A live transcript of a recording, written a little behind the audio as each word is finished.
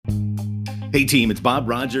Hey team, it's Bob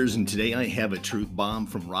Rogers, and today I have a truth bomb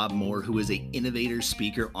from Rob Moore, who is an innovator,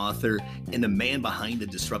 speaker, author, and the man behind the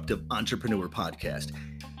Disruptive Entrepreneur podcast.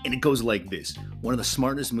 And it goes like this. One of the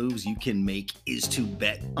smartest moves you can make is to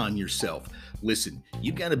bet on yourself. Listen,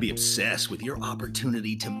 you've got to be obsessed with your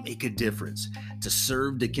opportunity to make a difference, to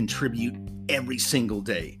serve, to contribute every single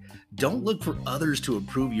day. Don't look for others to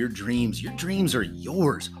approve your dreams. Your dreams are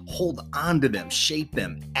yours. Hold on to them, shape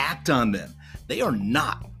them, act on them. They are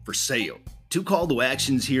not for sale. Two call to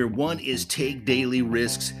actions here. One is take daily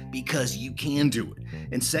risks because you can do it.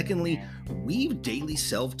 And secondly, weave daily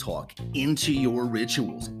self-talk into your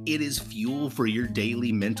rituals. It is fuel for your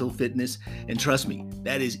daily mental fitness. And trust me,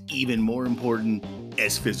 that is even more important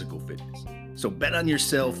as physical fitness. So bet on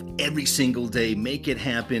yourself every single day, make it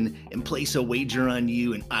happen, and place a wager on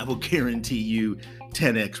you, and I will guarantee you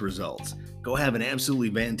 10x results. Go have an absolutely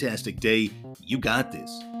fantastic day. You got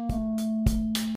this.